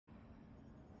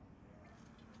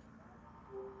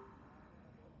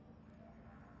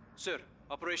Sir,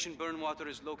 Operation Burnwater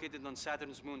is located on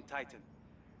Saturn's moon Titan.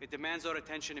 It demands our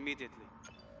attention immediately.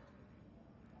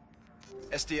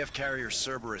 SDF carrier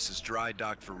Cerberus is dry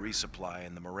docked for resupply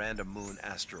in the Miranda Moon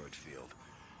asteroid field.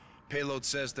 Payload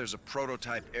says there's a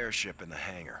prototype airship in the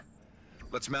hangar.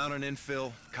 Let's mount an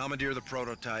infill, commandeer the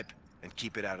prototype, and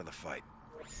keep it out of the fight.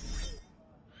 Suppressed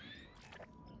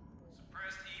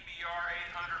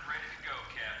EBR-800 ready to go,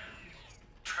 Captain.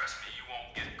 Trust me, you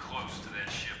won't get close to that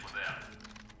ship without it.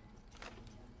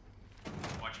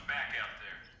 Watch your back out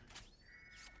there.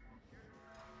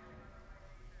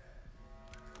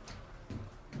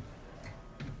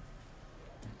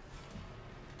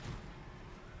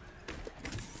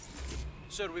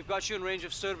 Sir, we've got you in range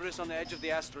of Cerberus on the edge of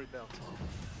the asteroid belt.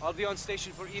 I'll be on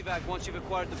station for evac once you've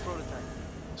acquired the prototype.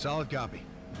 Solid copy.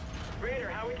 Raider,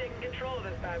 how are we taking control of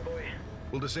this bad boy?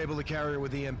 We'll disable the carrier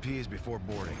with EMPs before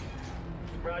boarding.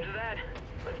 Roger that.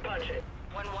 Let's punch it.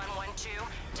 1112,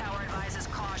 tower advises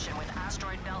caution with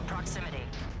asteroid belt proximity.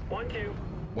 1-2.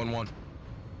 1-1.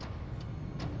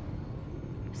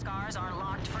 Scars are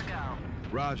locked for go.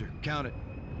 Roger. Count it.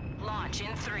 Launch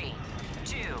in 3,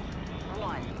 2,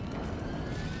 1.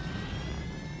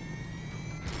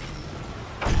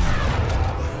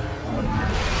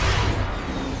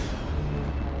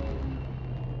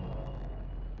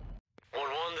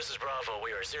 This is Bravo.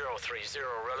 We are 030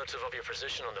 relative of your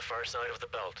position on the far side of the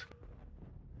belt.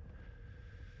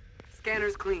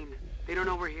 Scanner's clean. They don't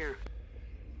know we're here.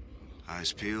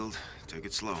 Eyes peeled. Take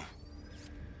it slow.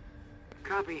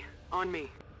 Copy. On me.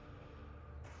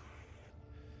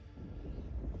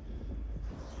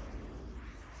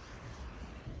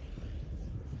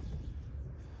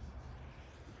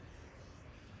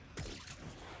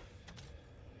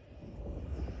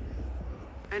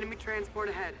 Enemy transport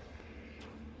ahead.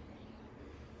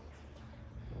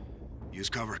 Use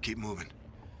cover. Keep moving.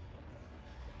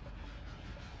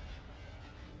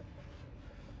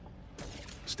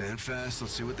 Stand fast.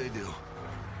 Let's see what they do.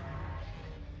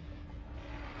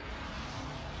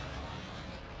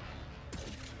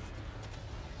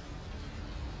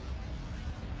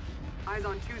 Eyes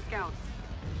on 2 scouts.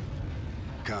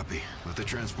 Copy. Let the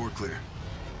transport clear.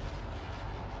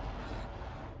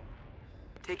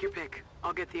 Take your pick.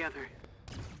 I'll get the other.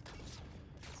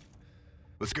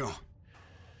 Let's go.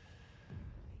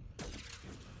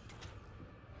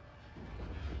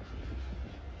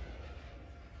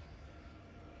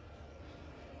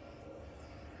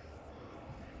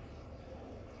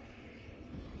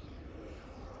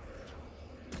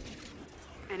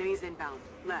 Enemies inbound.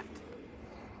 Left.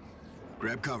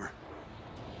 Grab cover.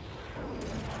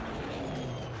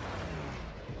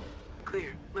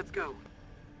 Clear. Let's go.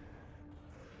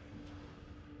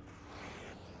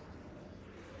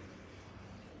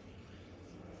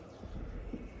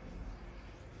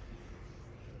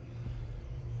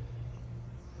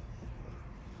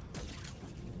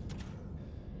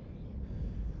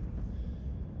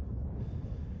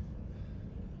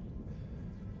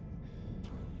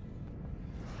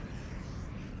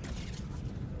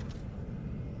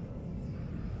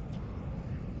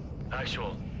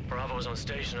 Actual. Bravo is on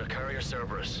station at carrier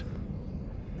Cerberus.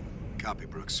 Copy,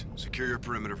 Brooks. Secure your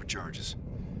perimeter for charges.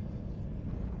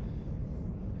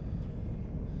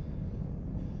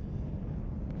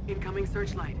 Incoming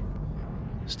searchlight.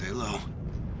 Stay low.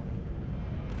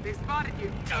 They've spotted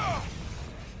you.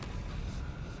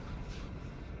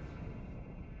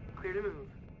 Clear to move.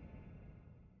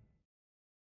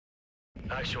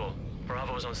 Actual.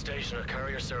 Bravo is on station at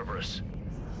carrier Cerberus.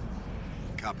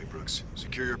 Copy, Brooks.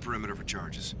 Secure your perimeter for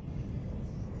charges.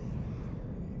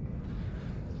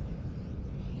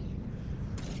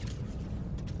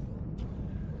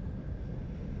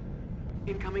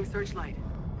 Incoming searchlight.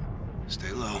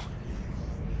 Stay low.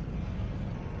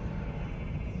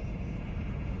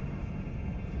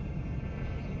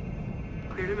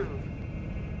 Clear to move.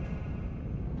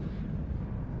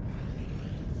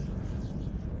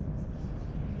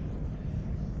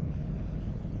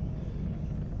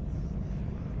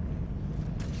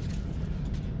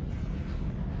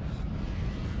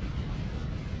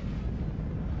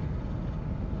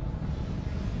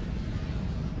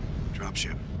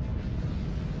 Dropship.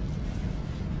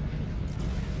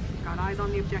 Got eyes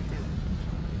on the objective.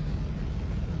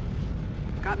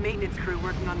 Got maintenance crew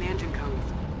working on the engine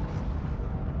codes.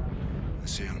 I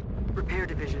see him. Repair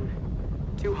division.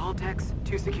 2 hull techs,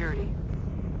 2 security.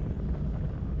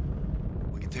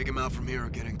 We can take him out from here or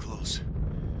get in close.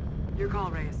 Your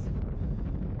call, Reyes.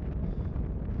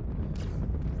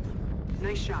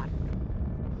 Nice shot.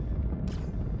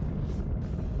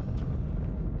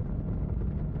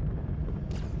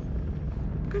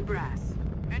 Good brass.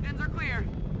 Engines are clear.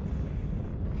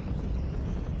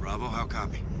 Bravo, how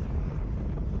copy?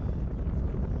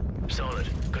 Solid.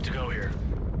 Good to go here.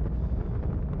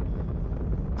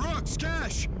 Brooks,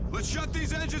 Cash! Let's shut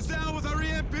these engines down with our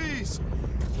EMPs!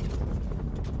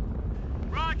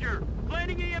 Roger!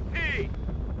 Planning EMP!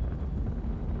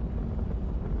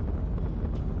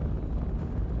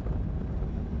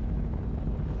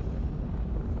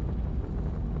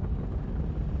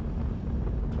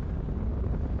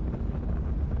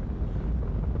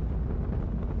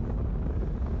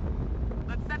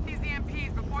 Let's set these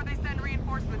EMPs before they send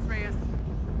reinforcements, Reyes.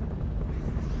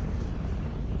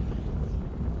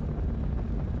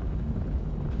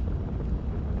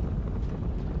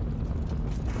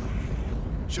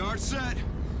 Charge set.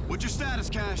 What's your status,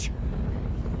 Cash?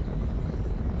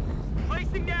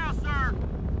 Placing now, sir!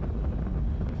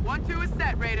 1-2 is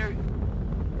set, Raider.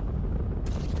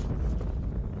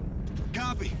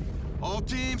 Copy. All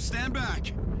teams, stand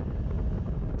back.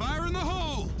 Fire in the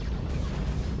hole!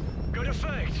 Good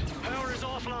effect. Power is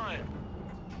offline.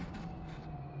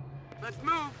 Let's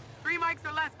move. 3 mics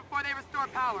or less before they restore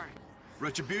power.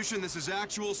 Retribution, this is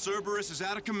actual. Cerberus is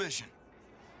out of commission.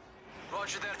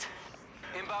 Roger that.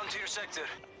 Inbound to your sector.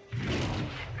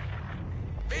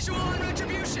 Visual on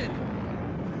Retribution!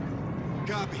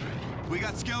 Copy. We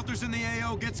got Skelters in the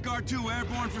AO. Get Scar 2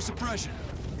 airborne for suppression.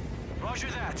 Roger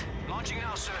that. Launching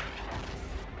now, sir.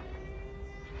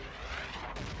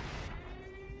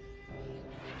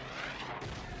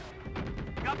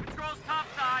 Got patrols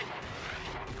topside!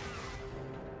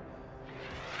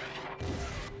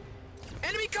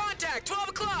 Enemy contact! 12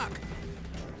 o'clock!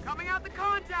 Coming out the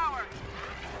con tower!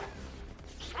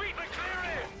 Sweep and clear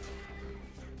it!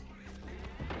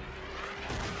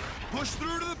 Push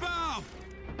through to the bow!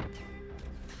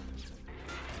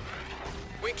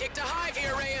 We kicked a hive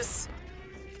here, Reyes!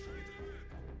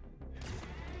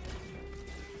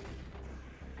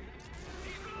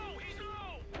 He's low! He's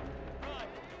low! Run!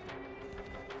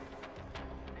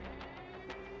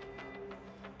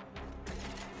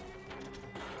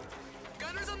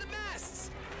 Gunners on the masts!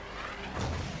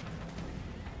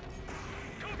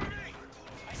 Cover me!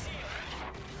 I see him!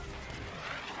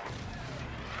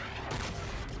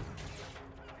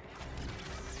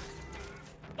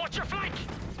 Watch your flank!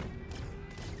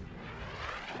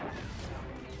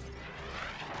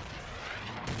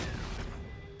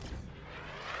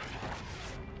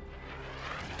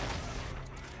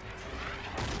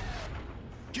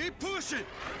 Keep pushing!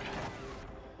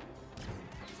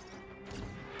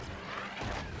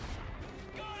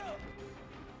 Got him!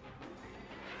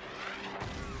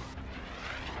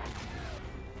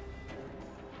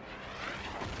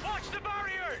 Watch the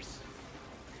barriers!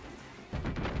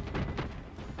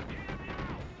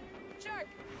 Check!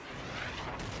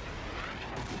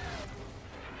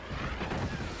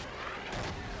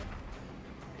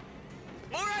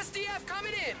 More SDF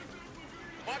coming in!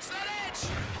 Watch that edge!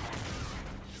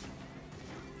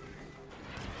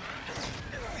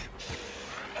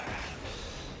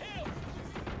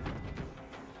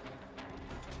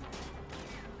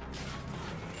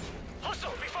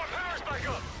 Hustle before power's back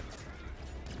up!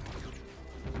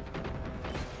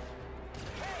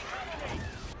 Hey, cover me!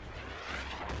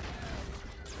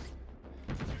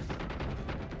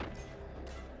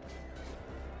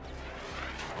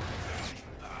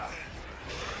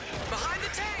 Behind the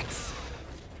tanks!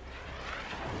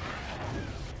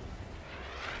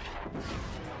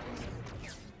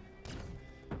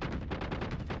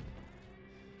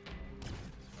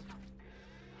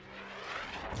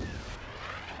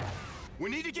 We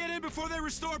need to get in before they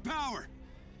restore power!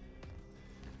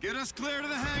 Get us clear to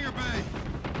the hangar bay!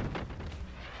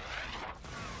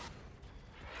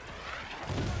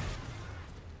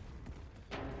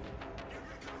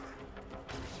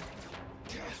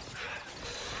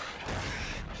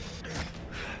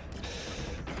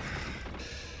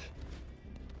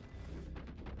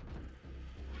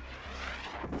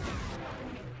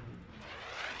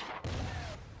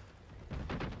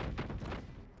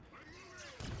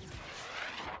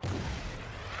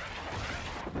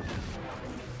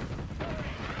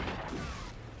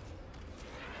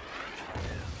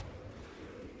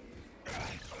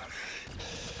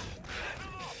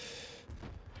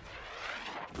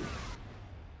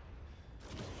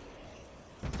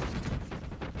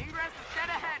 Ingress is dead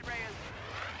ahead, Reyes.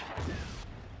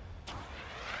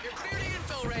 You're clear to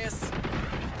infill, Reyes.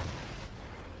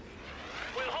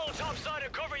 We'll hold topside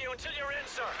and cover you until you're in,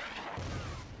 sir.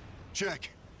 Check.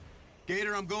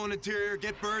 Gator, I'm going interior.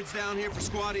 Get birds down here for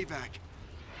squad evac.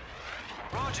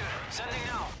 Roger. Sending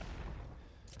now.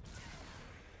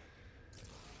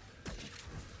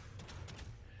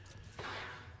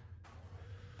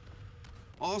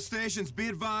 All stations, be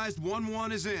advised,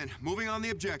 1-1 is in. Moving on the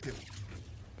objective.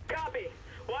 Copy.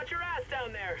 Watch your ass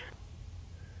down there.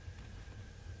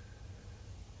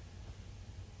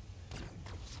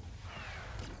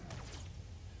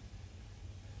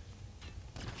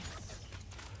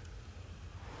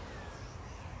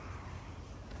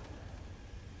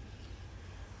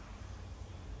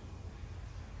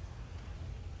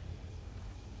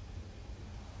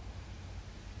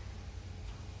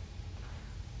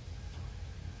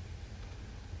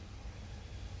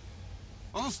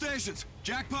 All stations,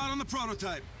 jackpot on the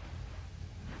prototype.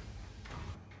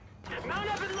 Mount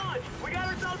up and launch. We got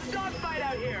ourselves a dogfight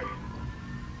out here.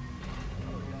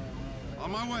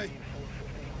 On my way.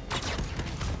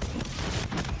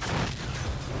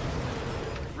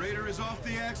 Raider is off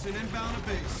the X and inbound to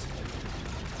base.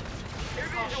 Your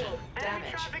visual. Enemy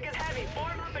Damage. traffic is heavy.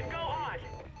 Form up and go on.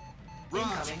 Raj,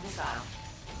 Incoming missile.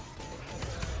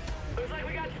 Looks like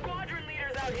we got squadron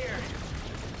leaders out here.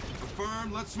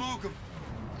 affirmed, let's smoke them.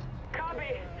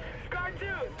 Copy. Scar 2,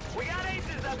 we got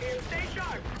aces up here. Stay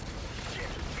sharp.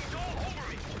 He's all over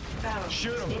me. Barrel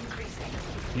Shoot him. increasing.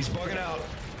 He's bugging out.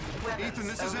 Weapons Ethan,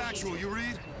 this is actual. You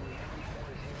read?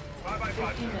 5x5,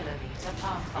 50 sir. millimeter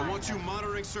pathfinder. I want you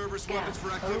monitoring Cerberus weapons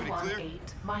for activity. Clear? 018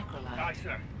 microlight. Aye,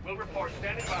 sir. We'll report.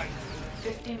 Standing by.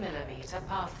 50 millimeter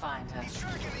pathfinder.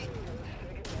 tracking me.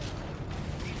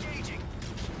 Engaging.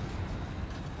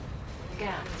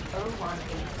 Gap 018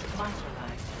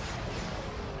 microlight.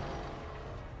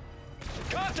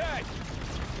 Contact!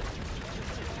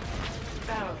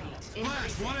 Barrel heat Flash,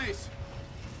 increasing. one ace.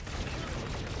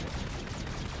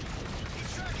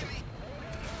 He's tracking me.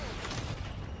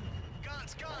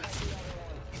 Guns.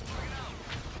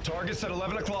 Target's at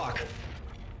 11 o'clock.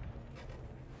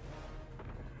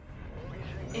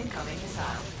 Incoming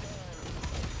missile.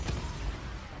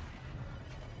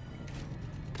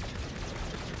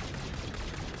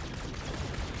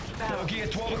 Barrel Bogey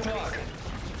at 12 o'clock.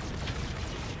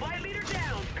 Flight leader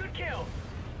down. Good kill.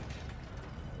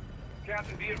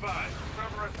 Captain, be advised.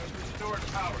 Cerberus has restored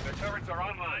power. Their turrets are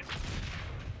online.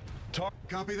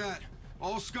 Copy that.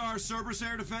 All scars, Cerberus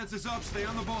air defense is up. Stay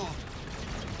on the ball.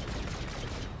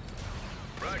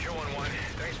 Roger, 1-1.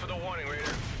 Thanks for the warning, Raider.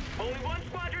 Only one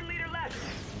squadron leader left.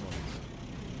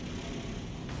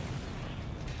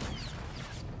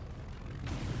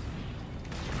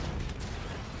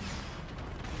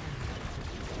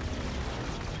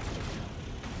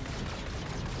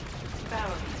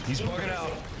 Barrel heat He's bugging out.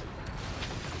 increasing.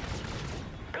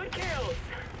 Good kills.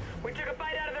 We took a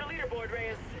bite out of their leaderboard,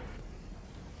 Reyes.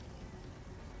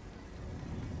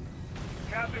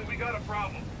 Captain, we got a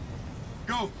problem.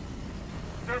 Go.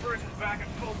 Cerberus is back at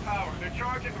full power. They're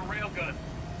charging a railgun.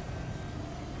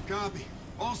 Copy.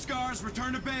 All scars,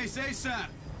 return to base ASAP.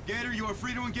 Gator, you are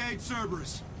free to engage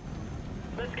Cerberus.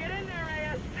 Let's get in there,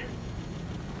 Reyes.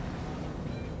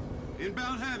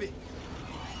 Inbound heavy.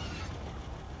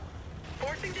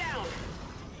 Forcing down.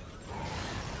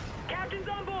 Captain's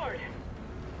on board.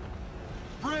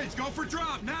 Bridge, go for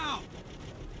drop, now!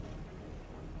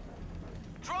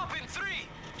 Drop in 3,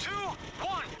 2,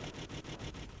 1.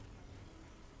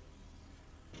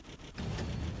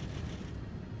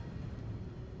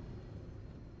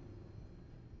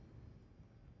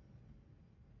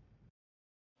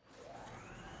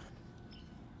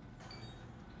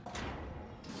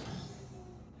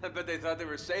 I bet they thought they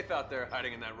were safe out there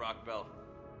hiding in that rock belt.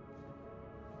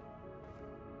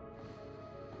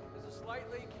 There's a slight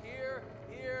leak here,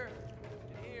 here,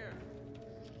 and here.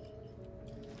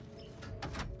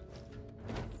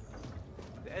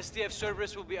 The SDF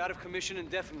Cerberus will be out of commission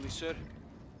indefinitely, sir.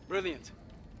 Brilliant.